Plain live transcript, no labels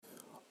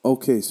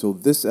Okay, so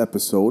this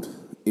episode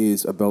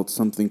is about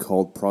something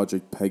called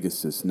Project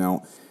Pegasus.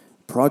 Now,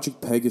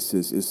 Project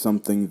Pegasus is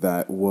something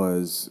that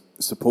was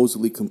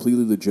supposedly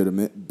completely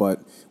legitimate,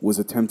 but was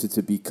attempted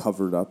to be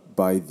covered up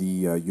by the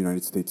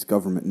United States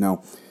government.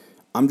 Now,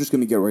 I'm just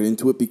going to get right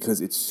into it because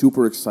it's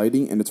super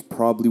exciting and it's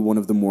probably one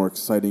of the more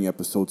exciting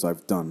episodes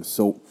I've done.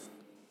 So,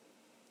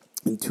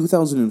 in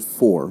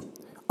 2004,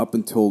 up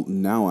until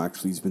now,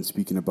 actually, he's been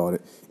speaking about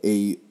it,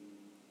 a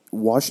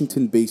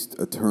Washington based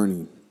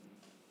attorney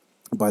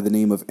by the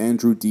name of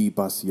Andrew D.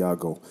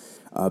 Basiago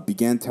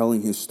began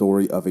telling his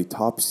story of a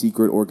top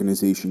secret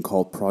organization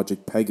called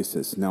Project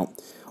Pegasus. Now,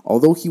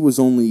 although he was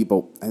only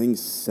about, I think,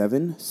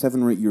 7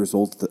 or 8 years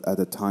old at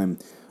the time,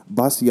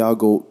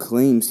 Basiago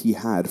claims he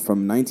had,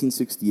 from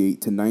 1968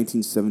 to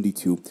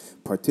 1972,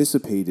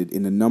 participated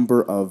in a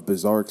number of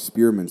bizarre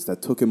experiments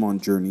that took him on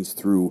journeys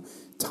through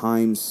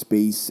time,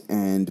 space,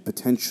 and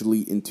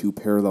potentially into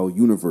parallel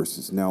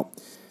universes. Now,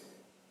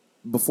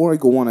 before I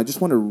go on, I just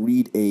want to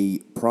read a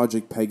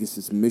Project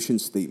Pegasus mission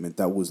statement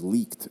that was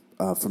leaked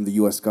from the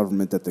U.S.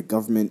 government that the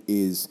government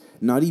is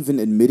not even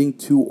admitting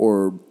to,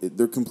 or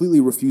they're completely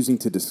refusing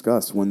to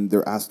discuss when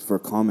they're asked for a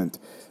comment.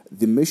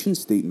 The mission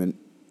statement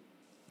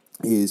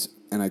is,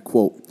 and I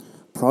quote,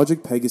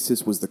 Project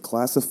Pegasus was the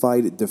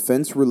classified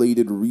defense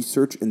related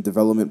research and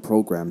development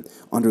program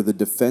under the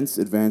Defense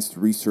Advanced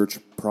Research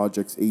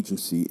Projects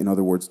Agency, in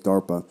other words,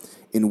 DARPA,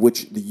 in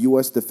which the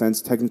U.S.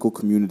 defense technical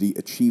community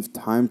achieved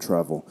time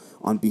travel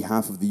on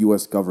behalf of the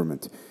U.S.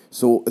 government.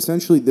 So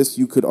essentially, this,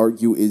 you could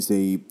argue, is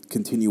a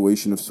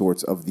continuation of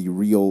sorts of the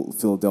real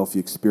Philadelphia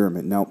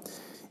experiment. Now,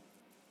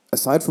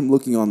 aside from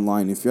looking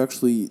online, if you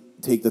actually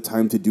take the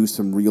time to do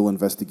some real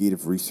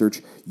investigative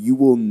research, you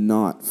will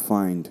not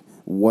find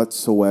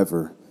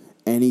whatsoever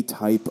any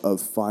type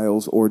of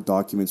files or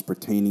documents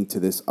pertaining to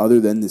this other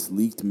than this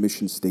leaked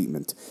mission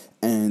statement.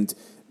 And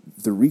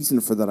the reason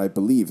for that, I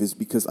believe, is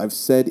because I've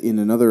said in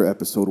another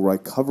episode where I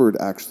covered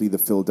actually the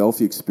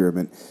Philadelphia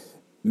experiment,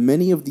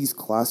 many of these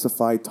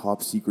classified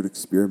top secret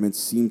experiments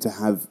seem to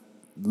have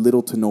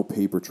little to no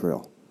paper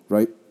trail,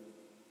 right?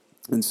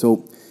 And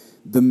so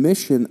the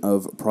mission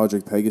of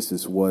Project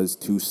Pegasus was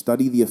to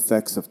study the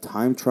effects of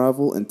time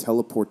travel and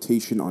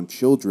teleportation on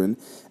children,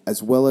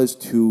 as well as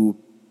to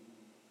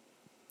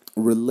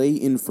relay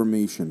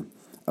information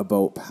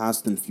about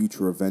past and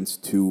future events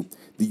to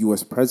the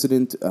U.S.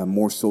 president,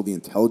 more so the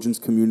intelligence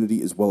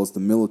community, as well as the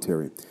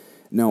military.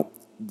 Now,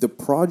 the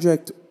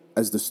project,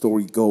 as the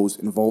story goes,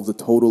 involved a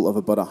total of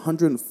about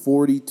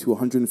 140 to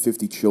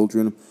 150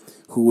 children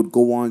who would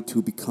go on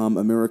to become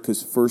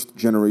America's first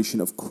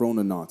generation of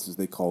chrononauts, as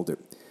they called it,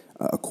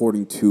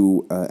 according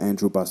to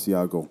Andrew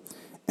Basiago.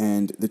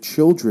 And the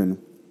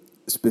children,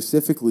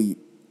 specifically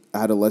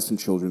adolescent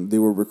children, they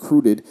were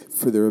recruited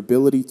for their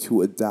ability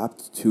to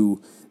adapt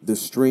to the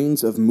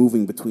strains of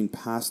moving between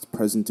past,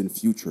 present, and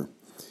future.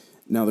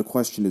 Now, the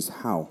question is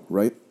how,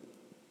 right?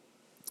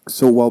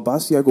 So while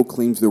Basiago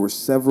claims there were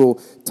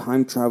several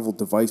time travel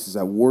devices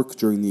at work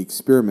during the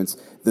experiments,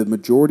 the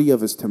majority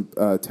of his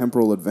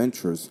temporal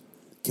adventures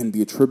can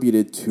be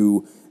attributed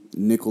to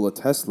Nikola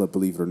Tesla,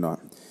 believe it or not.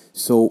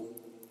 So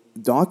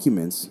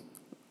documents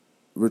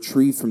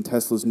retrieved from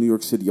Tesla's New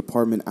York City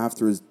apartment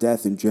after his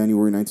death in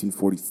January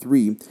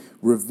 1943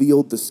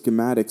 revealed the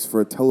schematics for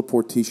a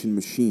teleportation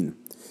machine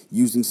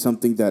using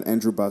something that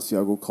Andrew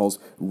Basiago calls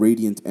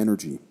radiant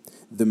energy.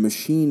 The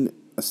machine,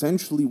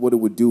 essentially what it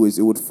would do is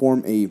it would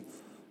form a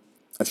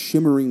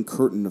shimmering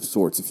curtain of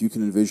sorts, if you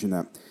can envision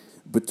that,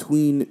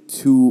 between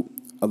two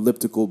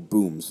elliptical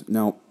booms.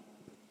 Now,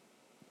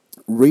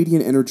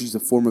 radiant energy is a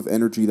form of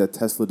energy that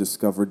Tesla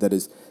discovered that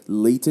is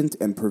latent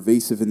and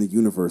pervasive in the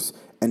universe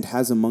and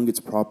has among its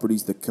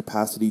properties the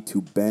capacity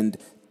to bend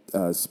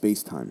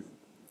space-time,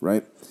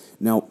 right?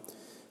 Now,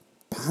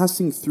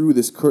 passing through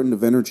this curtain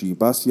of energy,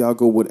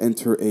 Basiago would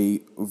enter a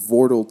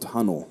vortal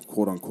tunnel,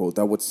 quote unquote,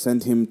 that would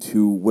send him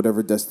to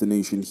whatever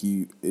destination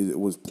he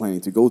was planning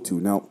to go to.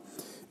 Now,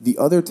 the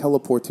other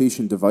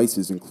teleportation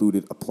devices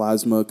included a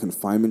plasma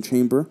confinement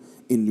chamber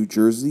in New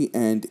Jersey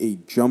and a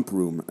jump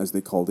room, as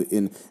they called it,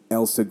 in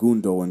El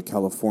Segundo in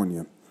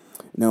California.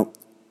 Now,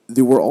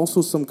 there were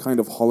also some kind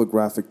of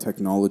holographic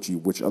technology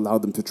which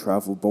allowed them to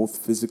travel both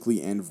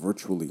physically and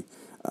virtually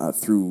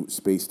through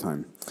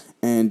space-time.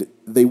 And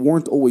they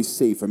weren't always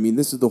safe. I mean,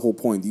 this is the whole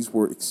point. These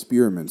were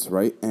experiments,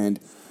 right?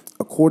 And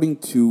according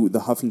to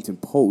the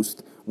Huffington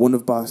Post, one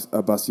of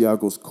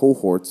Basiago's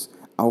cohorts,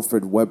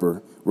 Alfred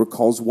Weber,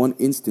 recalls one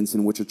instance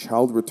in which a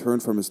child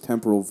returned from his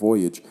temporal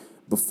voyage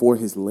before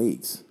his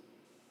legs.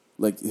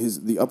 Like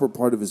the upper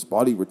part of his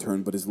body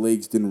returned, but his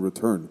legs didn't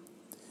return.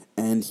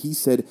 And he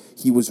said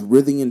he was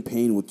writhing in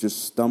pain with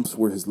just stumps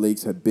where his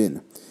legs had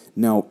been.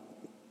 Now,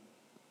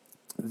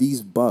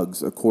 these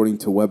bugs, according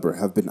to Weber,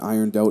 have been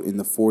ironed out in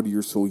the 40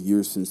 or so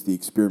years since the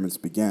experiments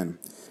began.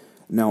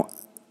 Now,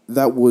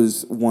 that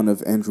was one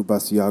of Andrew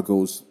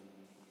Basiago's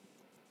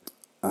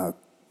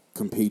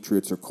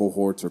compatriots or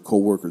cohorts or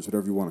co-workers,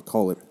 whatever you want to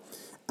call it.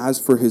 As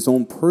for his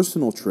own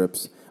personal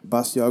trips,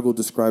 Basiago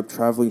described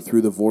traveling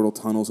through the vortal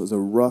tunnels as a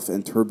rough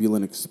and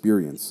turbulent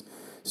experience.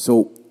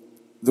 So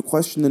the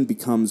question then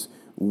becomes,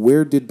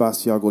 where did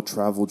Basiago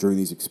travel during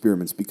these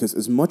experiments? Because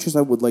as much as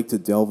I would like to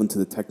delve into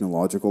the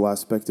technological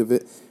aspect of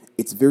it,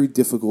 it's very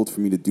difficult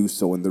for me to do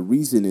so. And the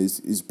reason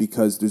is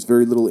because there's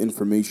very little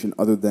information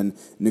other than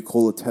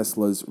Nikola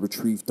Tesla's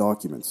retrieved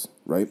documents,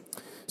 right?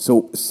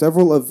 So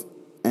several of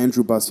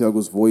Andrew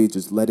Basiago's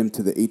voyages led him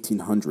to the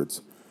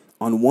 1800s.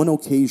 On one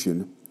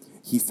occasion,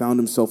 he found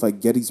himself at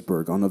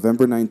Gettysburg on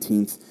November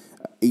 19th,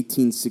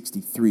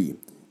 1863,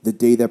 the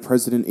day that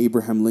President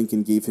Abraham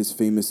Lincoln gave his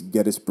famous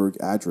Gettysburg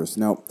Address.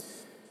 Now,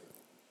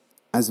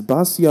 as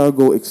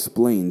Basiago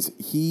explains,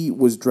 he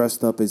was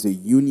dressed up as a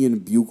Union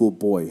bugle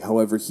boy.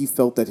 However, he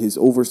felt that his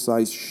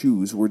oversized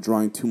shoes were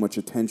drawing too much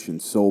attention,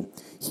 so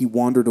he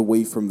wandered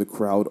away from the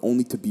crowd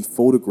only to be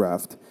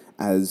photographed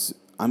as,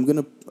 I'm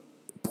going to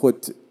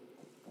put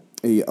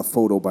a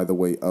photo, by the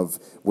way, of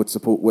what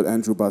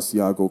Andrew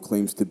Basiago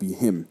claims to be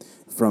him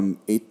from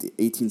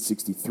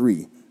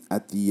 1863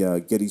 at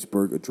the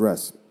Gettysburg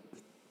Address.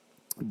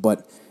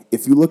 But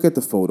if you look at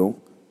the photo,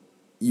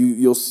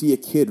 you'll see a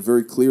kid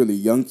very clearly, a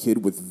young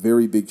kid with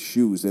very big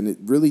shoes, and it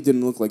really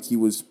didn't look like he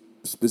was,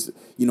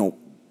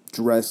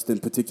 dressed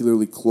and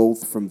particularly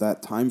clothed from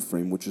that time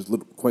frame, which is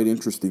quite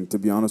interesting, to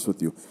be honest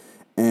with you.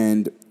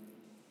 And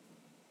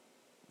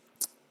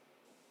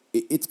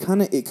it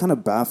kind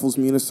of baffles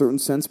me in a certain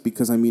sense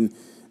because, I mean,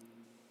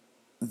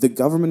 the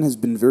government has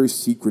been very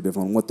secretive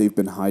on what they've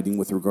been hiding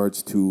with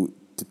regards to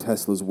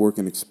Tesla's work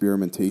and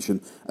experimentation,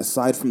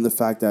 aside from the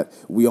fact that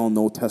we all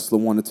know Tesla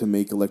wanted to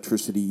make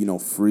electricity,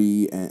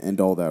 free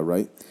and all that,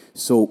 right?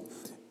 So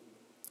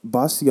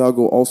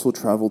Basiago also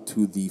traveled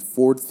to the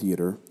Ford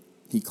Theater,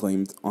 he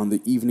claimed, on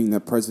the evening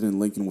that President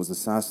Lincoln was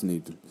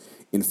assassinated.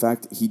 In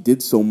fact, he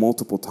did so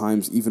multiple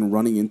times, even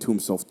running into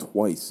himself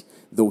twice,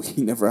 though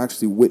he never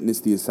actually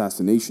witnessed the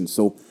assassination.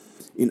 So,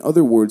 in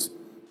other words,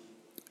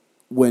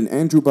 when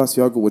Andrew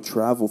Basiago would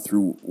travel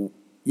through,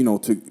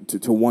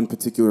 to one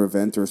particular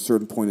event or a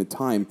certain point in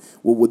time,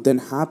 what would then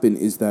happen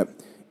is that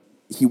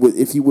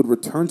if he would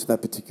return to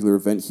that particular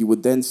event, he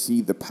would then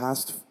see the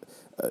past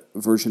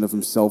version of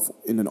himself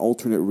in an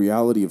alternate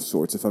reality of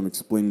sorts, if I'm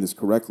explaining this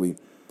correctly,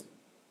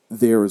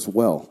 there as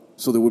well.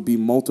 So there would be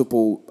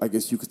multiple, I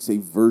guess you could say,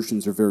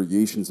 versions or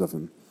variations of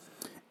him.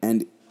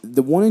 And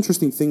the one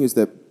interesting thing is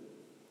that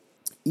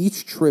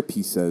each trip,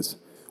 he says,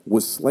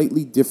 was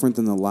slightly different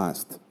than the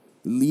last,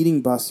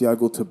 leading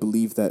Basiago to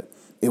believe that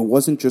it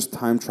wasn't just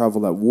time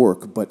travel at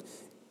work, but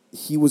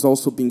he was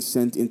also being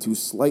sent into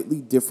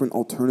slightly different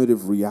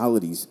alternative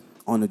realities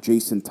on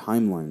adjacent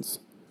timelines,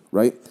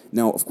 right?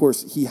 Now, of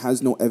course, he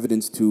has no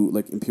evidence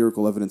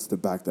empirical evidence to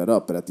back that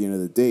up, but at the end of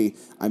the day,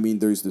 I mean,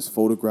 there's this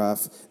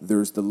photograph,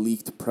 there's the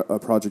leaked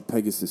Project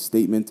Pegasus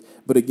statement,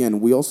 but again,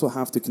 we also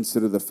have to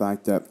consider the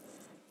fact that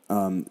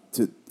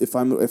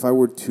if I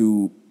were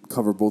to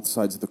cover both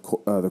sides of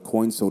the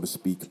coin, so to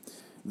speak,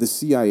 the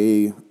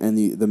CIA and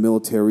the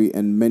military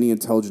and many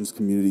intelligence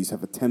communities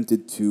have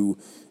attempted to,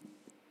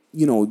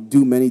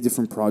 do many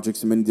different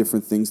projects and many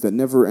different things that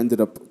never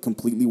ended up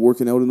completely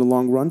working out in the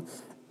long run.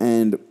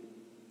 And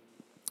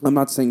I'm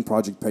not saying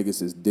Project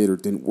Pegasus did or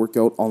didn't work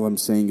out. All I'm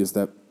saying is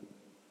that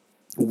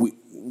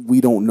we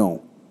don't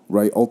know,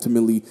 right?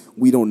 Ultimately,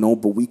 we don't know,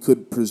 but we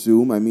could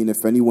presume. I mean,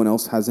 if anyone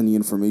else has any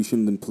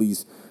information, then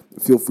please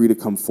feel free to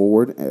come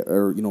forward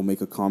or make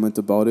a comment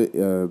about it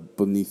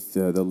beneath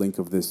the link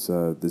of this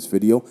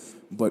video.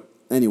 But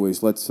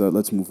anyways, let's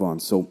move on.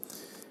 So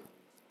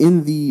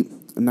in the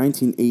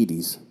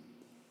 1980s,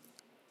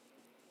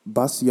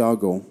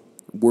 Basiago,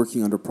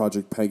 working under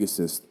Project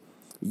Pegasus,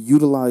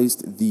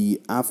 utilized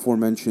the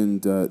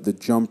aforementioned the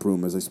jump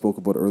room, as I spoke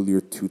about earlier,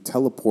 to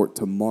teleport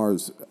to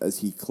Mars, as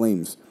he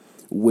claims,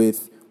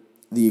 with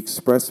the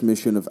express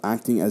mission of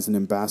acting as an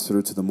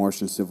ambassador to the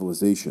Martian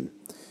civilization.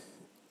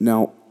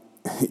 Now,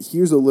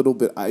 here's a little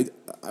bit, I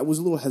was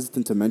a little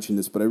hesitant to mention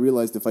this, but I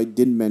realized if I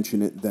didn't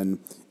mention it, then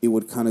it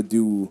would kind of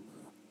do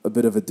a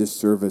bit of a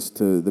disservice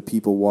to the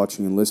people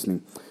watching and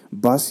listening.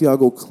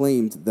 Basiago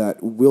claimed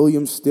that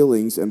William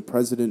Stillings and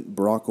President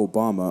Barack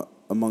Obama,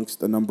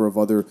 amongst a number of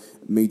other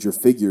major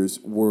figures,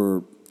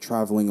 were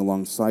traveling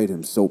alongside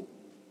him. So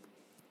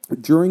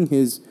during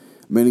his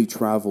many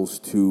travels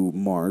to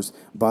Mars,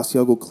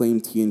 Basiago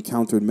claimed he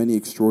encountered many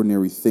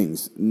extraordinary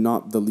things,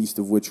 not the least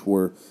of which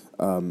were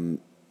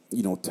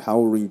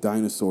towering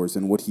dinosaurs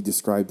and what he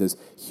described as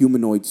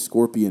humanoid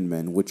scorpion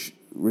men, which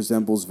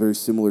resembles very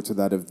similar to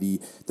that of the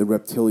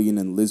reptilian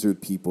and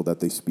lizard people that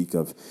they speak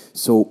of.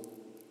 So,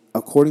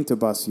 according to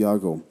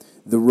Basiago,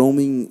 the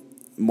roaming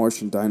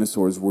Martian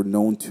dinosaurs were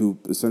known to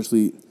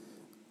essentially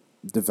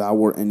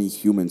devour any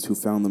humans who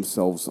found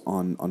themselves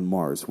on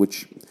Mars,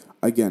 which,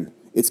 again,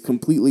 it's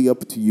completely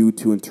up to you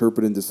to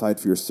interpret and decide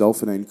for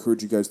yourself, and I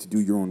encourage you guys to do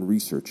your own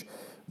research.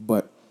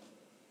 But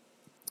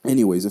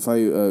anyways, if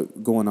I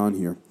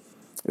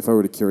if I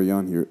were to carry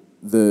on here,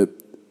 the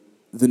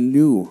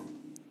new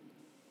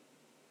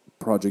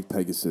Project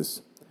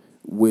Pegasus,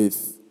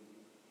 with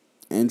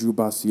Andrew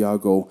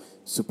Basiago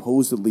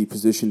supposedly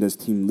positioned as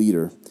team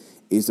leader,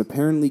 is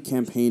apparently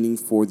campaigning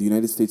for the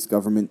United States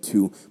government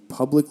to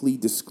publicly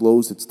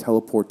disclose its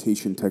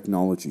teleportation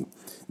technology.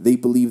 They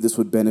believe this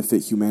would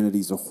benefit humanity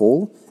as a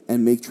whole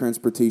and make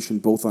transportation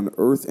both on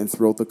Earth and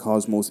throughout the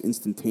cosmos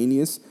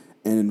instantaneous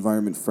and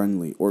environment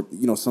friendly, or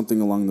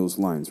something along those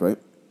lines, right?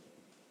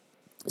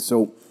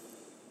 So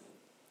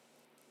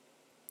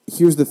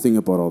here's the thing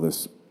about all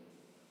this.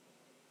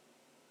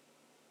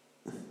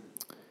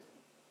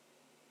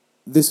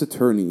 This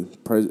attorney,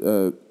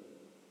 I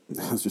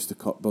was just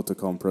about to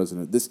call him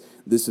president.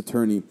 This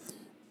attorney,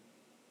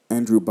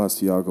 Andrew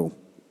Basiago,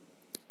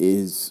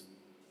 is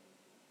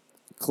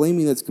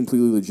claiming that's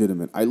completely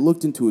legitimate. I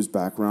looked into his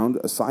background.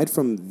 Aside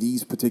from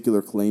these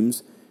particular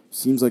claims,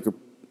 seems like a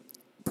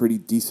pretty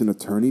decent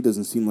attorney.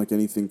 Doesn't seem like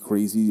anything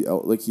crazy.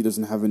 Like he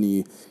doesn't have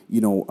any,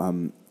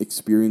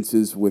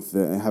 experiences with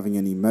having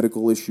any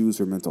medical issues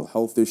or mental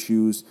health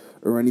issues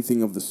or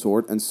anything of the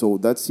sort. And so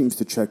that seems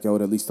to check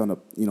out, at least on a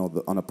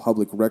on a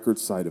public record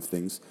side of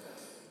things.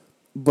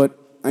 But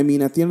I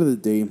mean, at the end of the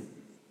day,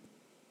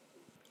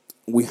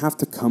 we have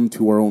to come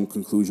to our own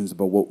conclusions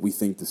about what we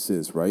think this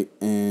is, right?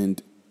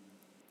 And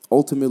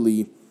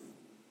ultimately,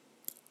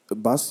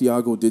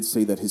 Basiago did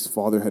say that his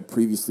father had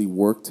previously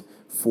worked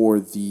for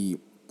the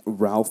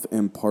Ralph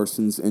M.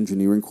 Parsons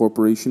Engineering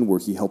Corporation, where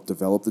he helped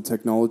develop the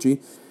technology.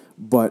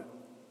 But,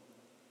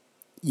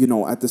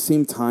 at the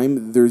same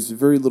time, there's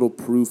very little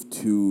proof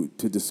to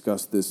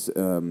discuss this,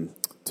 to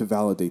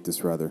validate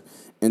this, rather.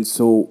 And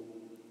so,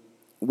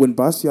 when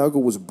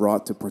Basiago was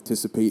brought to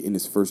participate in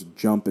his first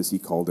jump, as he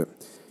called it,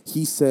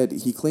 he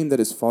claimed that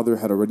his father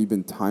had already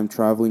been time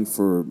traveling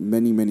for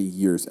many, many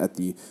years at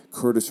the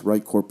Curtis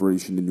Wright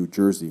Corporation in New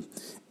Jersey.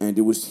 And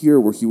it was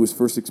here where he was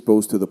first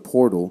exposed to the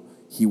portal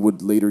he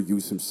would later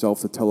use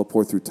himself to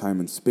teleport through time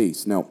and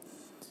space. Now,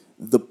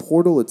 the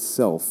portal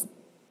itself,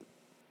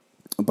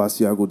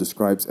 Basiago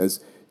describes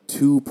as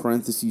two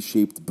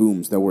parenthesis-shaped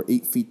booms that were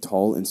 8 feet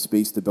tall and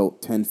spaced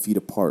about 10 feet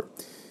apart.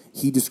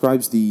 He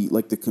describes the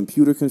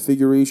computer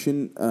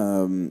configuration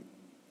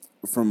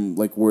from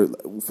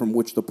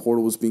which the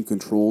portal was being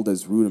controlled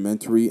as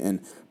rudimentary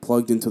and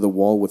plugged into the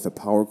wall with a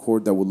power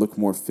cord that would look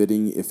more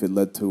fitting if it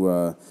led to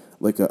a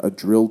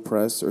drill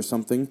press or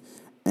something,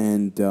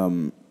 and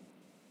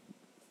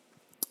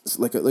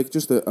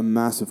just a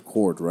massive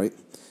cord, right?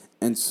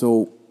 And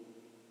so,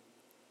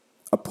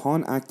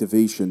 upon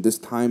activation, this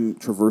time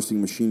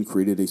traversing machine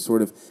created a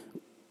sort of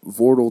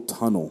vortal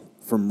tunnel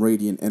from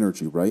radiant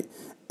energy, right?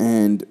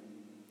 And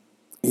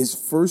his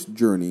first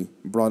journey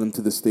brought him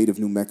to the state of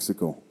New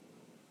Mexico.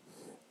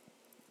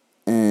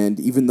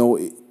 And even though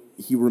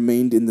he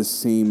remained in the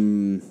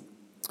same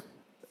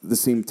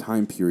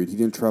time period, he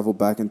didn't travel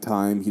back in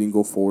time, he didn't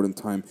go forward in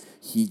time,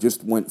 he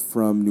just went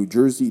from New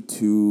Jersey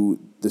to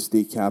the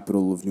state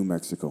capital of New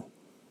Mexico,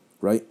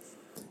 right?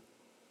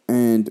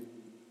 And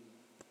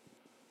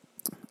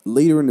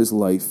later in his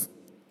life,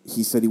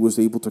 he said he was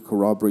able to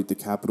corroborate the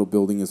Capitol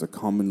building as a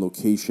common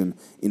location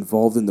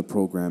involved in the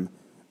program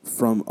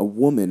from a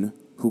woman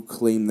who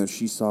claimed that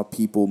she saw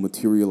people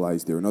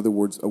materialize there. In other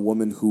words, a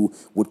woman who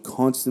would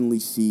constantly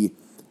see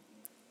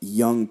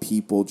young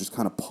people just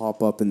kind of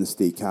pop up in the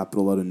state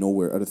capitol out of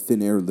nowhere, out of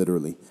thin air,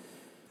 literally.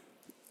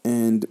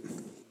 And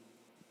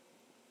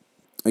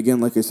again,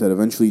 like I said,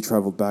 eventually he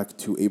traveled back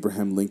to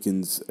Abraham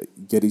Lincoln's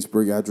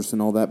Gettysburg Address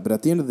and all that. But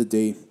at the end of the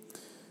day,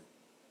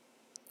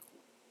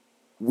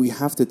 we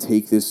have to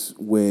take this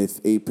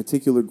with a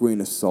particular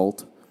grain of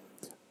salt.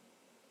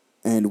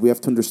 And we have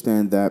to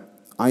understand that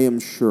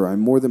I'm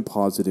more than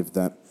positive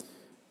that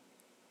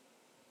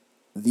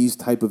these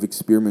type of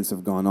experiments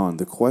have gone on.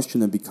 The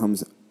question then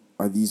becomes,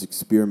 are these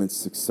experiments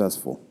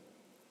successful?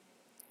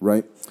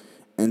 Right?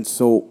 And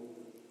so,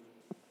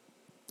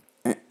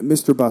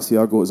 Mr.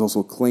 Basiago has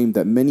also claimed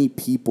that many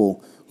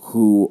people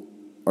who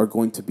are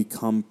going to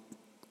become,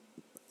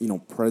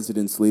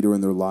 presidents later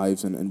in their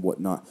lives and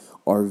whatnot,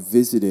 are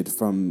visited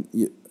from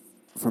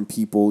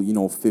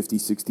people, 50,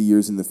 60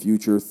 years in the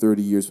future,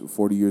 30 years,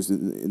 40 years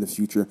in the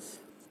future,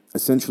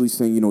 essentially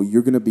saying,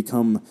 you're going to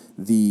become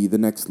the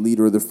next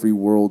leader of the free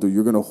world, or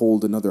you're going to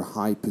hold another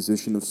high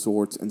position of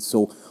sorts. And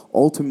so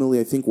ultimately,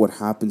 I think what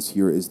happens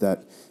here is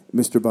that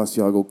Mr.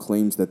 Basiago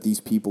claims that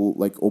these people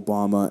like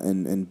Obama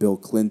and Bill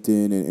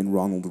Clinton and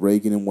Ronald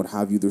Reagan and what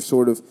have you, they're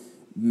sort of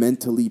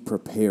mentally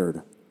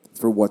prepared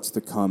for what's to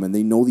come, and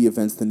they know the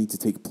events that need to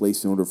take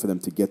place in order for them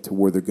to get to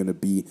where they're going to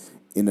be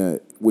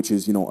which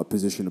is, a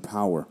position of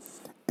power.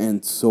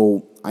 And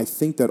so I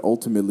think that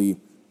ultimately,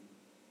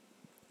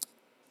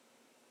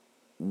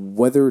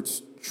 whether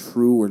it's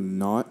true or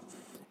not,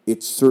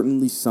 it's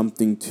certainly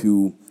something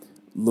to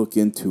look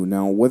into.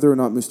 Now, whether or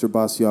not Mr.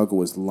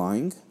 Basiago is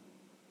lying,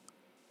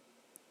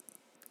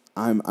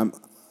 I'm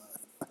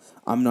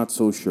not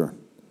so sure.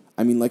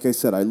 I mean, like I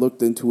said, I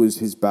looked into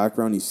his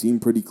background. He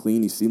seemed pretty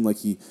clean. He seemed like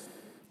he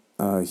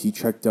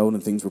checked out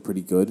and things were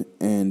pretty good.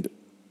 And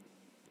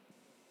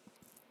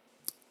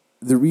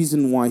the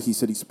reason why he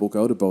said he spoke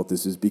out about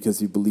this is because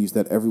he believes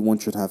that everyone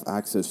should have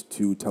access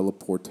to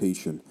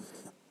teleportation.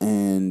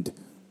 And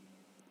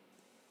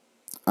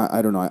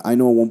I don't know. I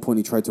know at one point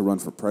he tried to run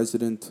for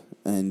president,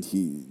 and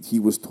he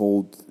was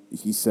told,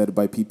 he said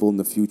by people in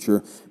the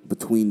future,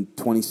 between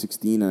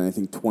 2016 and I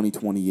think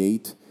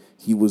 2028,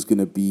 he was going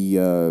to be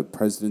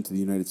president of the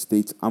United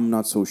States. I'm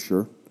not so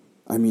sure.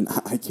 I mean,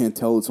 I can't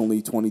tell. It's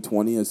only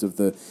 2020 as of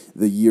the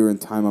year and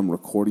time I'm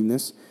recording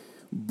this.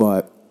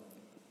 But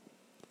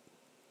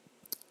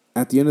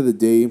at the end of the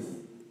day,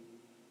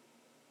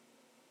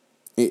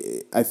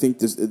 I think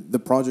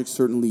the project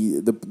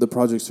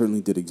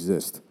certainly did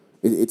exist.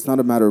 It's not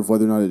a matter of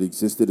whether or not it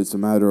existed. It's a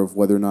matter of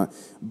whether or not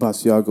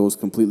Basiago is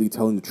completely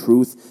telling the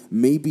truth.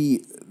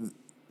 Maybe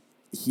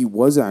he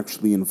was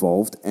actually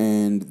involved,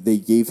 and they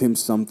gave him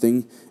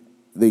something.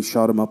 They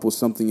shot him up with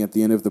something at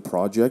the end of the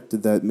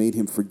project that made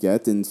him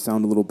forget and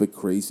sound a little bit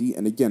crazy.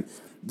 And again,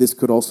 this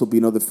could also be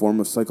another form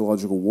of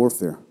psychological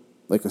warfare,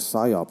 like a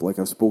psyop, like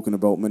I've spoken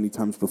about many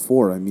times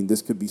before. I mean,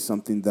 this could be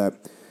something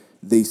that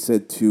they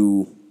said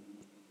to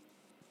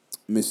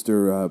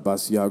Mr.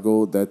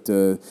 Basiago, that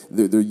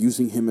they're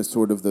using him as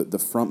sort of the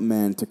front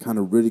man to kind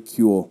of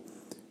ridicule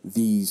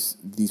these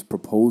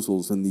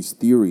proposals and these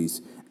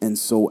theories. And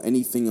so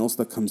anything else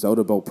that comes out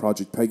about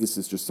Project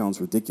Pegasus just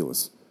sounds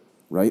ridiculous,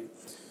 right?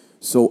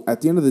 So at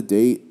the end of the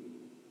day,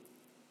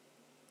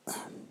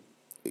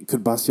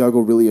 could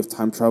Basiago really have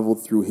time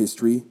traveled through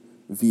history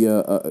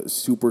via a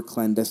super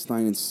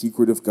clandestine and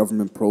secretive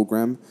government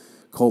program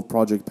called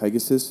Project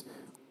Pegasus?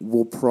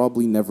 We'll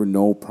probably never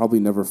know, probably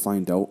never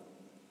find out.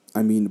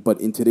 I mean, but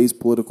in today's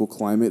political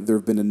climate, there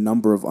have been a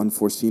number of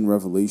unforeseen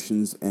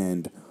revelations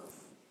and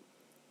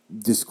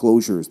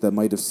disclosures that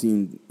might have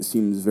seemed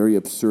very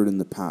absurd in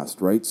the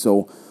past, right?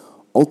 So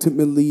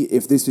ultimately,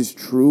 if this is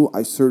true,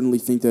 I certainly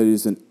think that it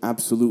is an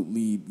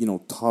absolutely,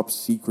 top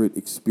secret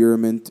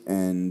experiment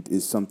and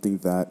is something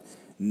that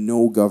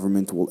no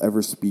government will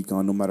ever speak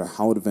on, no matter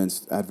how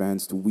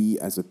advanced we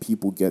as a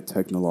people get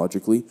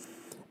technologically.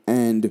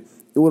 And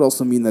it would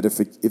also mean that if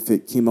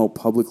it came out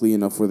publicly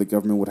enough where the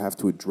government would have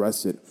to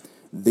address it,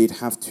 they'd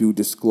have to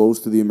disclose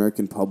to the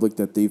American public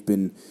that they've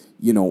been,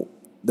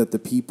 that the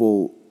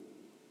people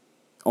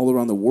all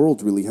around the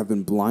world really have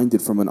been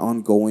blinded from an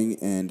ongoing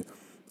and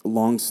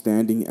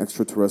long-standing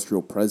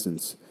extraterrestrial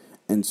presence.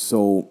 And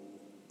so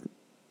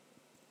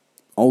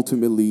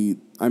ultimately,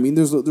 I mean,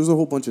 there's a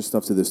whole bunch of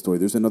stuff to this story.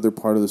 There's another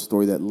part of the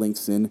story that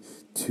links in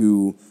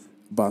to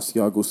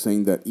Basiago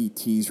saying that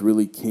ETs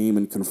really came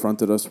and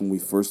confronted us when we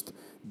first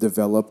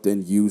developed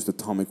and used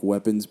atomic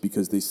weapons,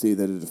 because they say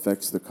that it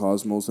affects the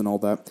cosmos and all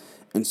that.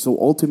 And so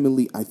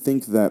ultimately, I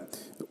think that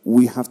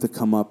we have to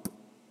come up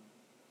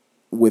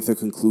with a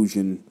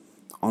conclusion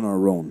on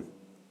our own.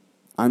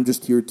 I'm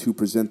just here to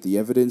present the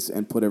evidence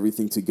and put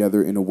everything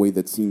together in a way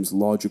that seems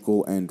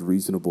logical and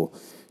reasonable.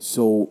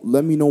 So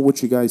let me know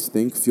what you guys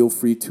think. Feel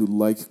free to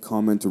like,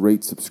 comment,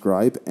 rate,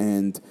 subscribe,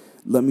 and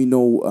let me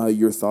know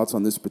your thoughts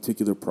on this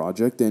particular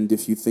project and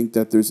if you think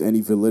that there's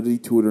any validity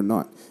to it or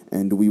not.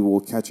 And we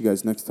will catch you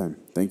guys next time.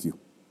 Thank you.